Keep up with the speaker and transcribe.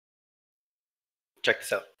Check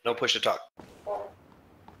this out. No push to talk.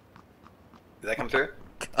 Did that come through?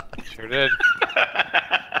 Sure did.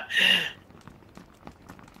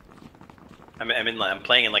 I'm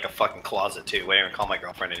playing in like a fucking closet too. Waiting to call my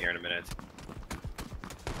girlfriend in here in a minute.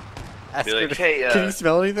 Ask Be like, her, hey, can you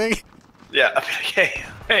smell anything? Yeah. I'll be like,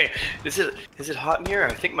 hey, is it hot in here?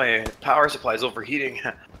 I think my power supply is overheating.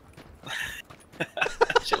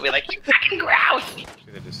 She'll be like, you fucking grouse.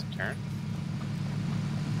 Should they just turn?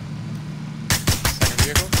 Second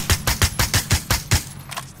vehicle.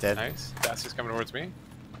 It's dead. Nice. Dasty's coming towards me.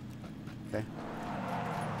 Okay.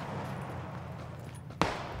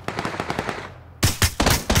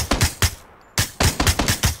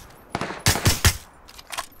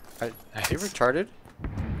 Are you retarded?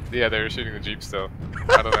 Yeah, they were shooting the Jeep still.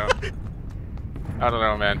 I don't know. I don't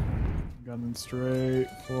know, man. Gunning straight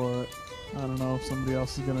for it. I don't know if somebody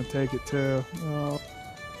else is gonna take it too. Oh.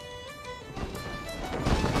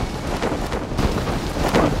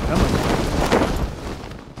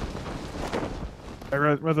 I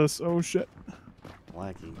read this. Oh shit.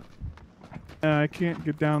 Laggy. I can't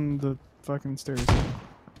get down the fucking stairs.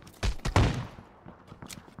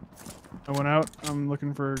 I went out. I'm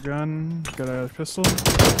looking for a gun. Got a pistol.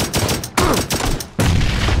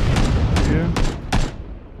 Yeah.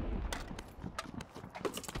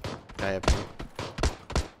 I have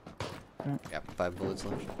Okay. got 5 bullets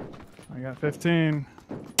left. I got 15.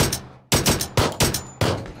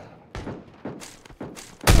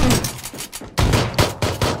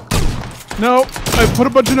 No, I put a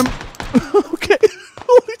bunch in them. Okay.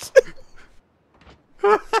 Holy shit.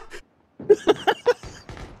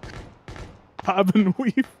 Bob and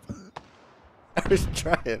weave. I was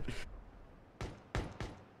trying.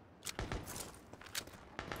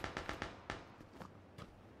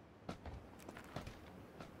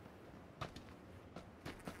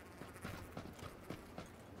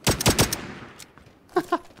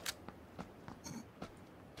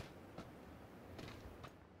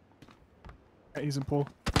 He's in pull.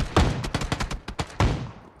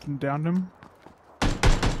 Can down him.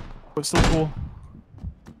 But still pull.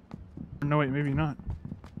 No wait, maybe not.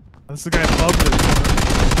 That's the guy above it.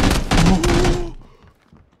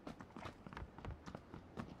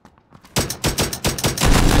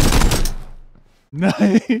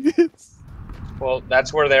 Nice. Well,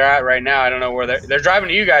 that's where they're at right now. I don't know where they're driving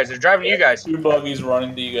to you guys. They're driving to you guys. 2 buggies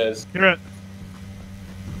running to you guys. You're it.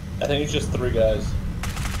 I think it's just 3 guys.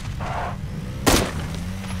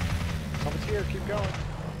 Someone's here. Keep going.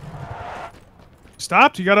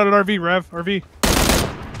 Stopped? You got out at RV, Rev. RV.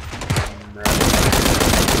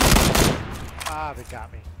 Ah, they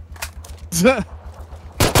got me.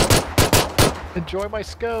 Enjoy my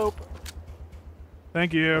scope.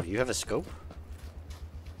 Thank you. Oh, you have a scope?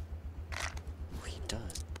 Oh, he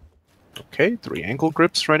does. Okay, 3 ankle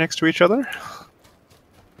grips right next to each other.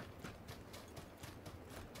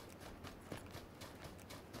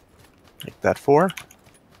 Make that 4.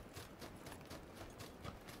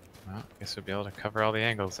 Well, I guess we'll be able to cover all the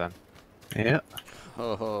angles then. Yeah.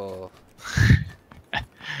 Oh.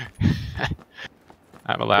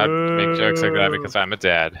 I'm allowed to make jokes like that because I'm a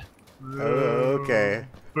dad. Okay.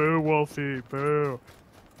 Boo, Wolfie. Boo.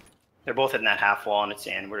 They're both in that half wall and it's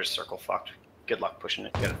in. We're just circle fucked. Good luck pushing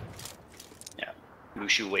it. Good. Yeah.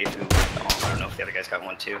 Mushu Waifu. Oh, I don't know if the other guy's got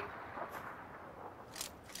one too.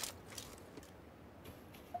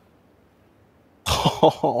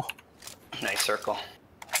 Oh. Nice circle.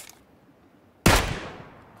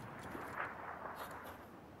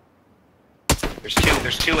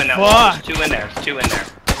 There's two in that wall. There's 2 in there. There's 2 in there.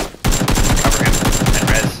 Cover him. And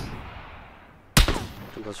res.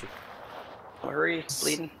 Too closer. Hurry,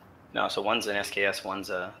 bleeding. No, so one's an SKS, one's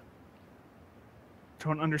a...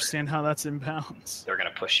 Don't understand how that's inbounds. They're gonna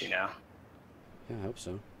push you now. Yeah, I hope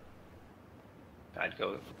so. I'd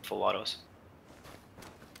go full autos.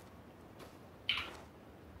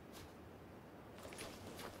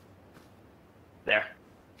 There.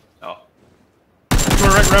 Oh. Go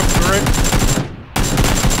right, Rev. Go right.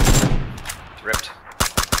 It's ripped.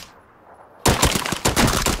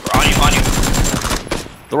 We're on you.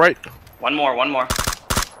 The right. One more.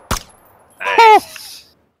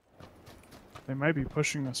 Nice. They might be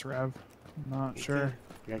pushing us, Rev. I'm not sure.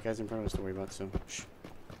 We got guys in front of us to worry about, so. Shh.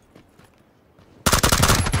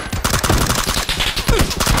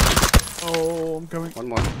 Oh, I'm coming. One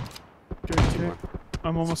more. Okay, 2 more.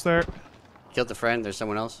 I'm almost there. Killed the friend, there's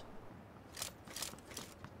someone else.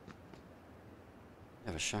 I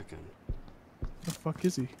have a shotgun. Where the fuck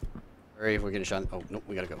is he? Hurry, we're getting shot. Oh, nope,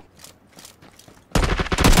 we gotta go.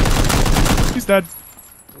 He's dead.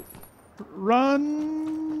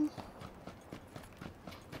 Run!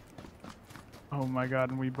 Oh, Oh my god,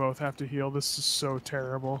 and we both have to heal. This is so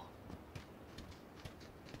terrible.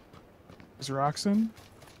 Is Roxon?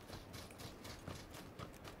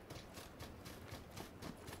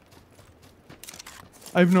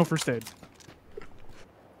 I have no first aid.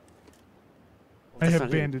 I That's have not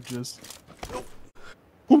it. bandages.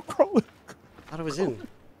 Oh, crawling. Thought it was in.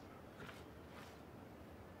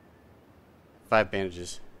 5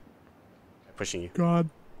 bandages. I'm pushing you. God.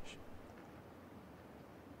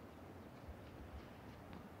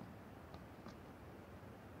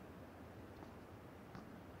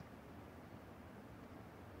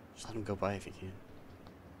 Just let him go by if you can.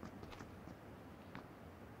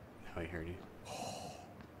 Now he heard you.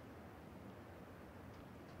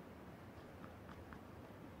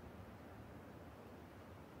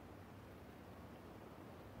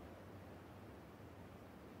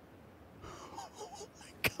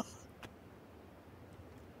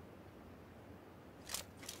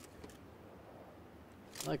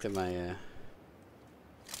 I like that my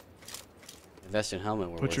vest and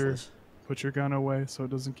helmet were worthless. Put your gun away so it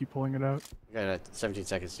doesn't keep pulling it out. We got 17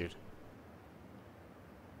 seconds, dude.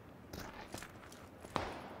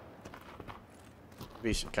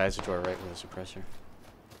 Be some guys to our right with a suppressor.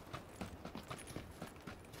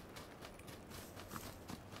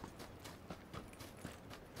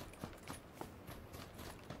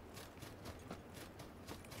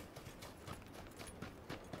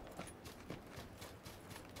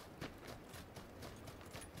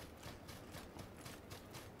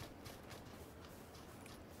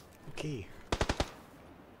 Okay.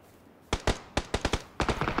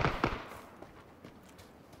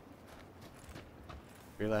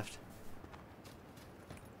 Your left.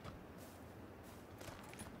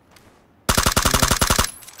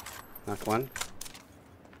 Knock one.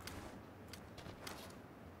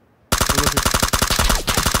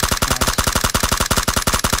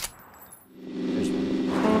 There's one.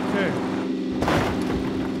 Okay.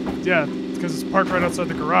 Yeah, because it's parked right outside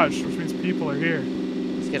the garage, which means people are here.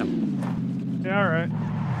 Let's get him. Yeah, alright.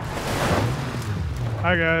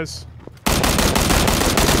 Hi, guys.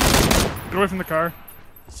 Get away from the car.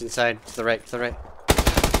 It's inside. To the right. To the right.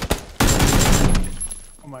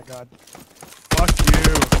 Oh my god. Fuck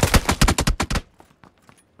you.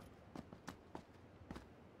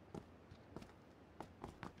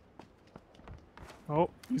 Oh,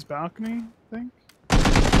 he's balcony, I think?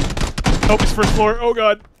 Nope, he's first floor. Oh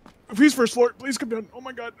god. If he's first floor, please come down. Oh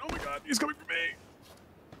my god. Oh my god. He's coming for me.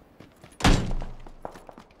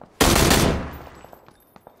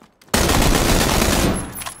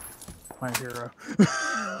 My hero.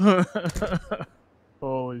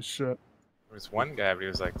 Holy shit. There was one guy, but he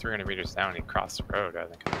was like 300 meters down. He crossed the road, I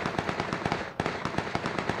think.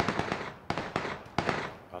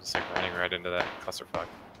 I was like running right into that clusterfuck.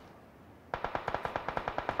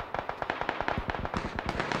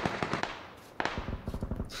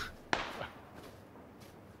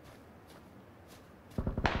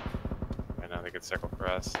 I know they could circle for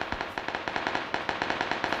us.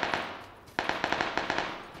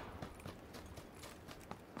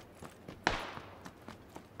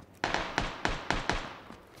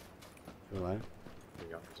 You alive? There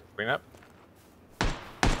you go. There's a cleanup.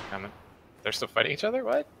 Coming. They're still fighting each other?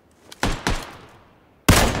 What?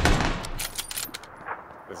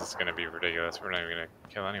 This is gonna be ridiculous. We're not even gonna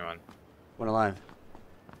kill anyone. One alive.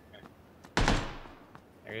 There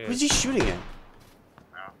he Who's is. he shooting at?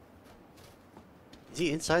 No. Is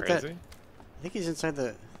he inside that? Crazy? I think he's inside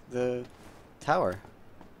the tower.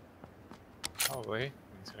 Probably.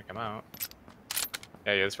 He's gonna come out.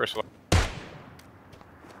 Yeah, he is first floor.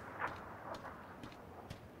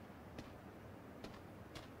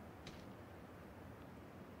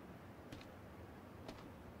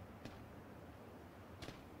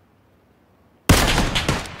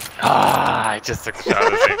 Ah, I just took the shot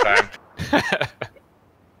at the same time.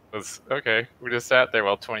 Was okay. We just sat there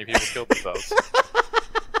while 20 people killed themselves.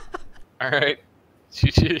 Alright.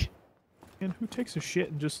 GG. And who takes a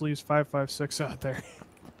shit and just leaves 5.56 out there?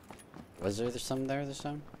 Was there some there this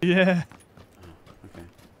time? Yeah. Okay.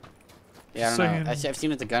 Yeah, I don't know. Saying- I've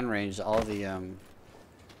seen at the gun range all the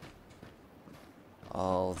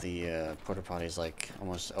porta potties like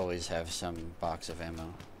almost always have some box of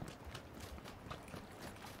ammo.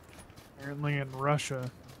 Apparently in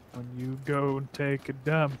Russia, when you go and take a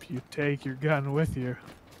dump, you take your gun with you.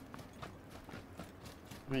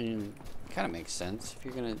 I mean, kind of makes sense. If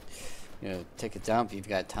you're gonna, take a dump, you've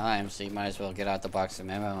got time, so you might as well get out the box of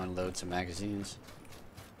ammo and load some magazines.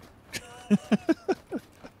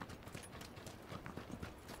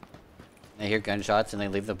 They hear gunshots and they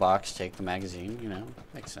leave the box, take the magazine.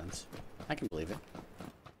 Makes sense. I can believe it.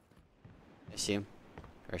 I see him.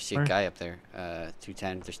 Or I see Where? a guy up there.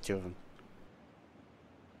 210. There's two of them.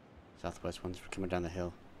 Southwest one's coming down the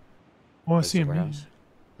hill. Oh, I Towards see the him. Yeah. warehouse.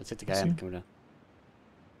 Let's hit the I guy see him. coming down.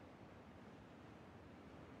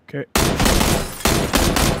 Okay.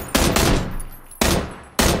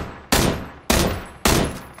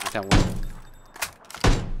 I got one.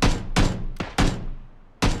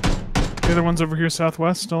 The other one's over here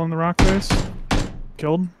southwest, still in the rock face.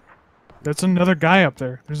 Killed. There's another guy up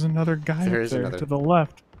there. There's another guy There up is there another. to the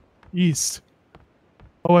left. East.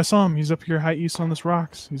 Oh, I saw him. He's up here high east on this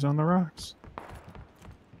rocks. He's on the rocks.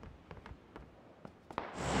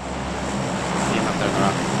 See him up there in the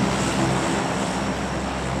rock.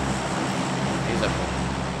 He's up there.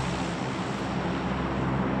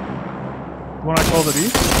 The one I called it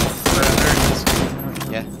east? There he is.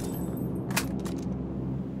 Yeah.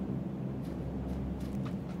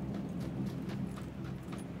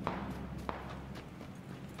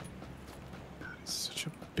 Such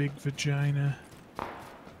a big vagina.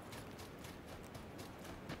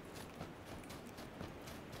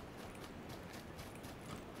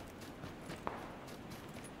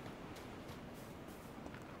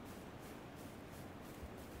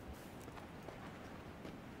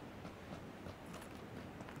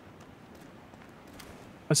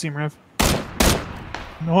 I see him, Rev.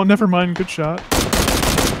 No, never mind. Good shot.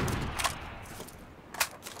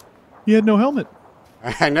 He had no helmet.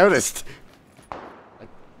 I noticed.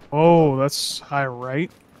 Oh, that's high right.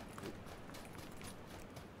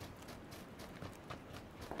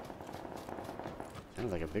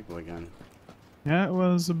 Sounded like a big boy gun. Yeah, it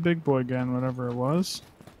was a big boy gun, whatever it was.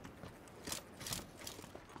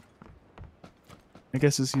 I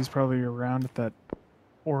guess he's probably around at that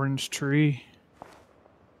orange tree.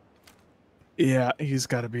 Yeah, he's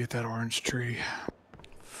got to be at that orange tree.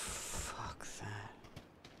 Fuck that.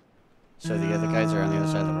 So the other guys are on the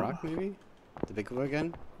other side of the rock, maybe? The big boy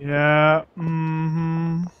gun? Yeah,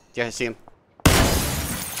 mm-hmm. Yeah, I see him.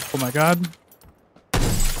 Oh my god.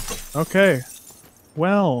 Okay.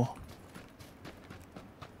 Well.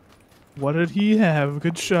 What did he have?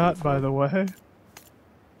 Good shot, by the way.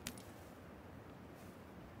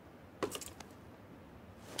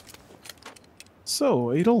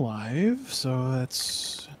 So, 8 alive, so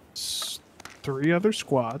that's 3 other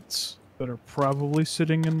squads that are probably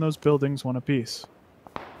sitting in those buildings one apiece.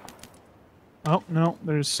 Oh, no,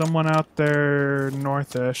 there's someone out there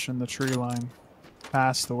northish in the tree line,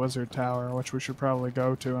 past the wizard tower, which we should probably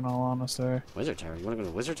go to in all honesty. Wizard Tower? You want to go to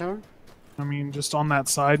the Wizard Tower? I mean, just on that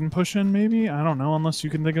side and push in, maybe? I don't know, unless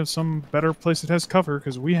you can think of some better place that has cover,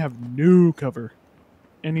 because we have no cover.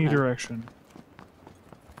 Any direction.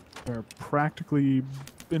 We're practically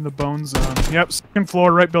in the bone zone. Yep, second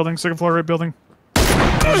floor, right building, second floor, right building.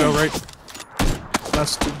 Window, right.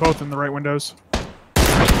 That's both in the right windows.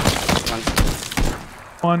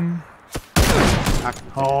 One.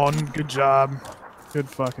 Oh, good job. Good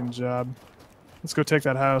fucking job. Let's go take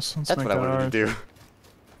that house. Let's That's make what I that wanted ours. to do.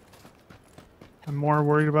 I'm more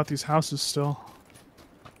worried about these houses still.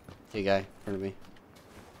 Hey, guy, in front of me.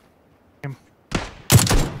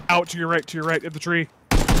 Out to your right, at the tree.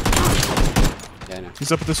 Yeah, I know.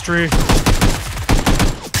 He's up at this tree.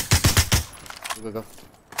 Go.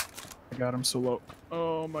 I got him so low.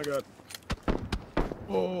 Oh my god.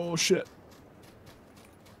 Oh shit.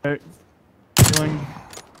 Okay. Healing.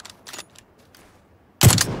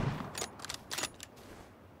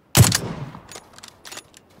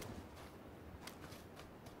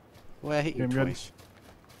 Boy, I hit you Okay, I'm good. twice.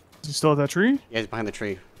 Is he still at that tree? Yeah, he's behind the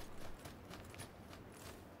tree.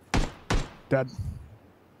 Dead.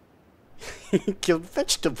 Killed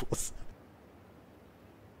vegetables.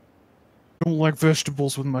 Don't like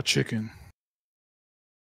vegetables with my chicken.